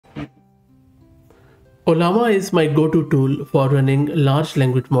Ollama is my go-to tool for running large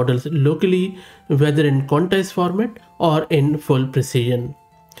language models locally, whether in quantized format or in full precision.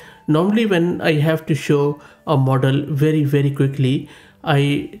 Normally when I have to show a model very quickly,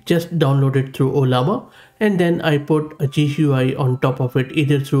 I just download it through Ollama and then I put a GUI on top of it,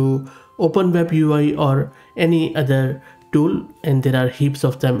 either through OpenWebUI or any other tool, and there are heaps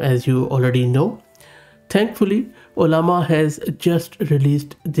of them as you already know. Thankfully, Ollama has just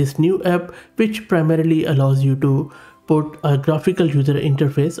released this new app which primarily allows you to put a graphical user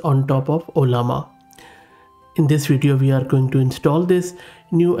interface on top of Ollama. In this video, we are going to install this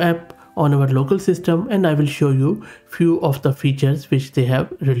new app on our local system and I will show you few of the features which they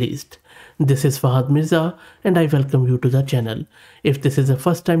have released. This is Fahad Mirza and I welcome you to the channel. If this is the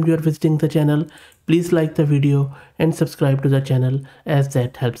first time you are visiting the channel, please like the video and subscribe to the channel as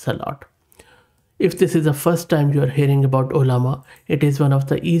that helps a lot. If this is the first time you are hearing about Ollama, it is one of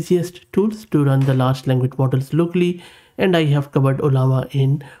the easiest tools to run the large language models locally, and I have covered Ollama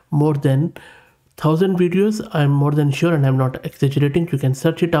in more than 1000 videos. I'm more than sure, and I'm not exaggerating. You can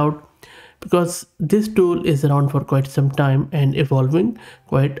search it out because this tool is around for quite some time and evolving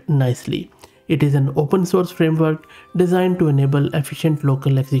quite nicely. It is an open source framework designed to enable efficient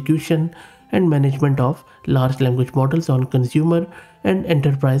local execution and management of large language models on consumer and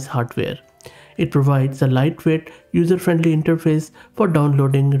enterprise hardware. It provides a lightweight, user-friendly interface for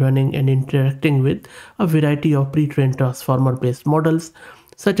downloading, running, and interacting with a variety of pre-trained transformer-based models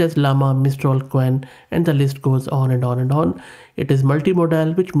such as Llama, Mistral, Qwen, and the list goes on and on and on. It is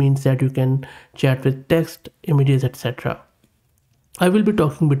multimodal, which means that you can chat with text, images, etc. I will be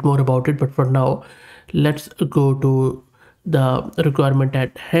talking a bit more about it, but for now, let's go to the requirement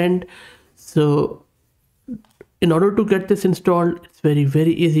at hand. So, in order to get this installed, it's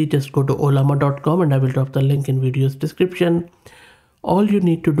very easy. Just go to ollama.com and I will drop the link in video's description. All you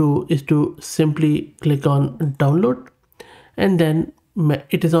need to do is to simply click on download, and then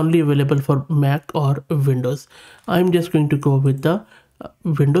it is only available for Mac or Windows. I'm just going to go with the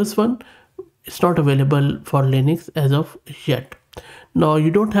Windows one. It's not available for Linux as of yet. Now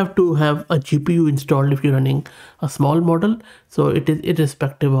you don't have to have a GPU installed if you're running a small model, so it is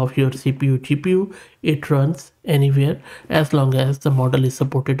irrespective of your CPU GPU. It runs anywhere as long as the model is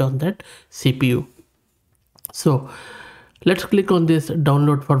supported on that CPU. So let's click on this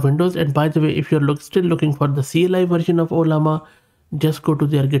download for Windows. And by the way, if you're still looking for the CLI version of Ollama, just go to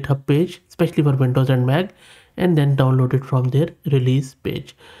their GitHub page, especially for Windows and Mac, and then download it from their release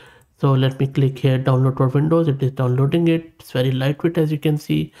page. So let me click here, download for Windows. It is downloading it. It's very lightweight, as you can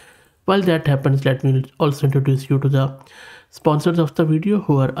see. While that happens, let me also introduce you to the sponsors of the video,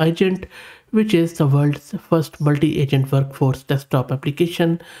 who are iGent, which is the world's first multi-agent workforce desktop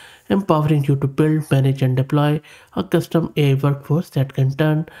application, empowering you to build, manage, and deploy a custom AI workforce that can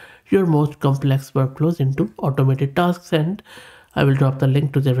turn your most complex workflows into automated tasks. And I will drop the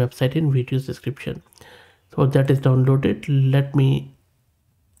link to their website in video's description. So that is downloaded. Let me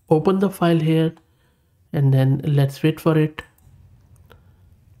open the file here and then let's wait for it,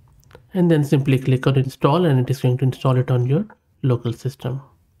 and then simply click on install and it is going to install it on your local system.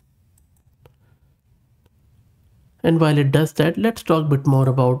 And while it does that, let's talk a bit more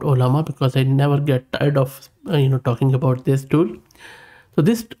about Ollama, because I never get tired of talking about this tool. So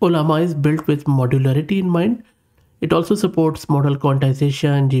this Ollama is built with modularity in mind. It also supports model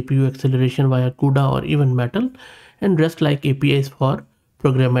quantization, GPU acceleration via CUDA or even Metal, and REST-like APIs for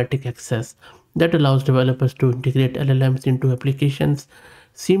programmatic access that allows developers to integrate LLMs into applications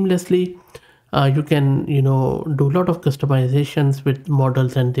seamlessly. You can do a lot of customizations with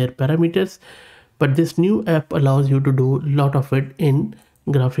models and their parameters, but this new app allows you to do a lot of it in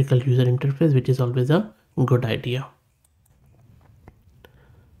graphical user interface, which is always a good idea.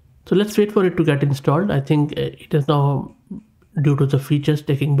 So let's wait for it to get installed. I think it is now, due to the features,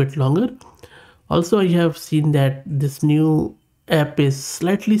 taking a bit longer. Also, I have seen that this new app is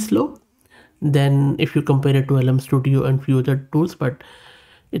slightly slow than if you compare it to LM Studio and few other tools, but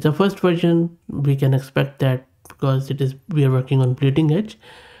it's a first version. We can expect that because we are working on bleeding edge.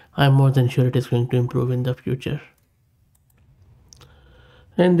 I'm more than sure it is going to improve in the future.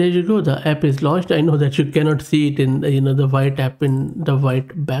 And there you go, the app is launched. I know that you cannot see it in the white app in the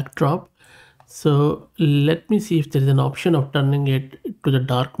white backdrop. So let me see if there is an option of turning it to the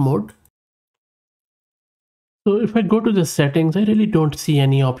dark mode. So if I go to the settings, I really don't see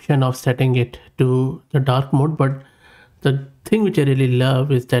any option of setting it to the dark mode, but the thing which I really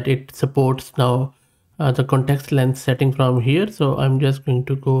love is that it supports now the context length setting from here. So I'm just going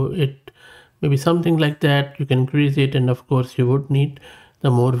to go maybe something like that. You can increase it, and of course you would need the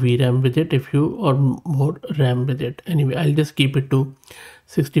more VRAM with it or more RAM with it. Anyway, I'll just keep it to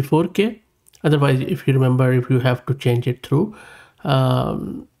 64K. Otherwise, if you remember, if you have to change it through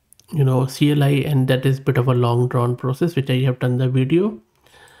CLI, and that is a bit of a long drawn process, which I have done the video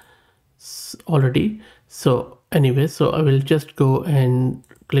already. So anyway, so I will just go and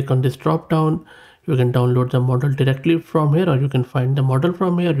click on this drop down. You can download the model directly from here, or you can find the model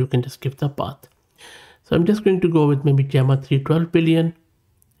from here. You can just give the path. So I'm just going to go with maybe Gamma 312 billion,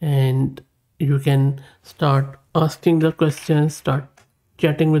 and you can start asking the questions, start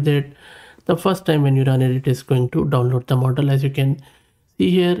chatting with it. The first time when you run it, it is going to download the model. As you can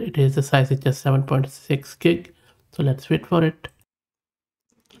see here, it is the size is just 7.6 gig. So let's wait for it.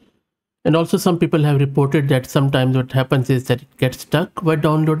 And also some people have reported that sometimes what happens is that it gets stuck while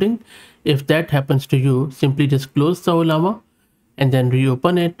downloading. If that happens to you, simply just close the Ollama and then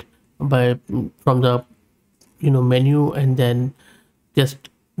reopen it by from the menu, and then just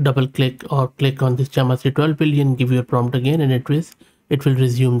double click or click on this Gamma 312 billion, give your prompt again, and it will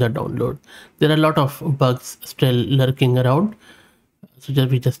resume the download. There are a lot of bugs still lurking around, so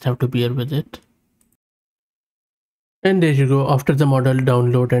we just have to bear with it. And there you go. After the model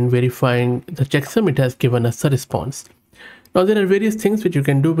download and verifying the checksum, it has given us a response. Now there are various things which you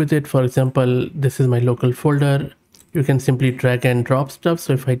can do with it. For example, this is my local folder. You can simply drag and drop stuff.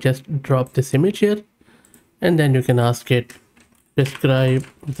 So if I just drop this image here, and then you can ask it, describe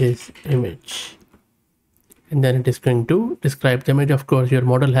this image, and then it is going to describe the image. Of course, your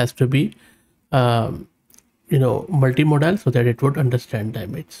model has to be multimodal so that it would understand the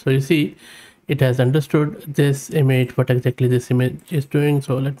image. So you see, it has understood this image, what exactly this image is doing.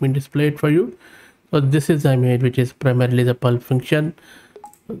 So let me display it for you. So this is the image, which is primarily the pulp function.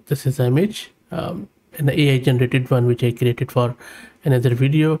 This is the image, and the AI generated one which I created for another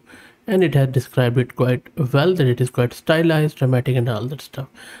video, and it has described it quite well, that it is quite stylized, dramatic, and all that stuff.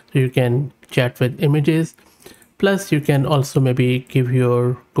 So you can chat with images, plus you can also maybe give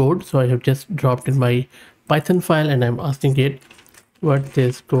your code. So I have just dropped in my Python file, and I'm asking it what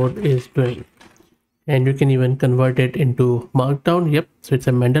this code is doing, and you can even convert it into markdown. Yep, so it's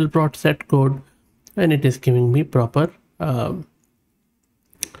a Mandelbrot set code, and it is giving me proper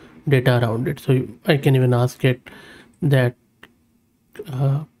data around it. So I can even ask it that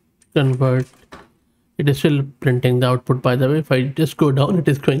convert. It is still printing the output, by the way. If I just go down, it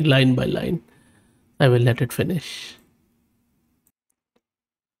is going line by line. I will let it finish.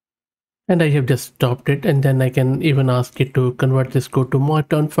 And I have just stopped it, and then I can even ask it to convert this code to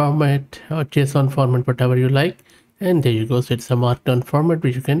markdown format or JSON format, whatever you like. And there you go. So it's a markdown format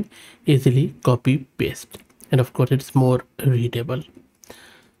which you can easily copy paste, and of course it's more readable,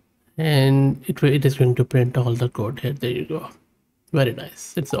 and it is going to print all the code here. There you go. Very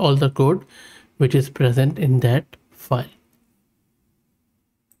nice. It's all the code which is present in that file.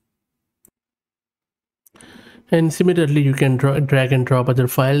 And similarly, you can drag and drop other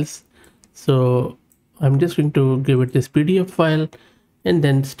files. So I'm just going to give it this PDF file and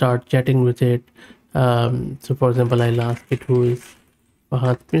then start chatting with it. So for example, I'll ask it who is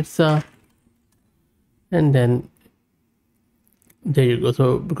Fahad Mirza, and then there you go.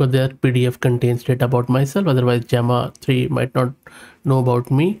 So because their PDF contains data about myself, otherwise Gamma 3 might not know about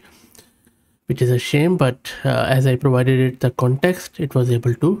me, which is a shame. But as I provided it the context, it was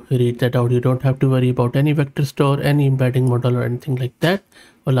able to read that out. You don't have to worry about any vector store, any embedding model, or anything like that.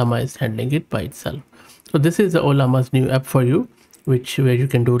 Ollama is handling it by itself. So this is the Ollama's new app for you, where you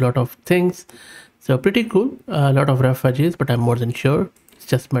can do a lot of things. So pretty cool. A lot of rough edges, but I'm more than sure it's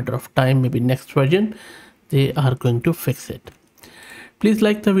just a matter of time. Maybe next version they are going to fix it. Please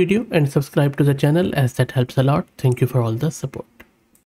like the video and subscribe to the channel, as that helps a lot. Thank you for all the support.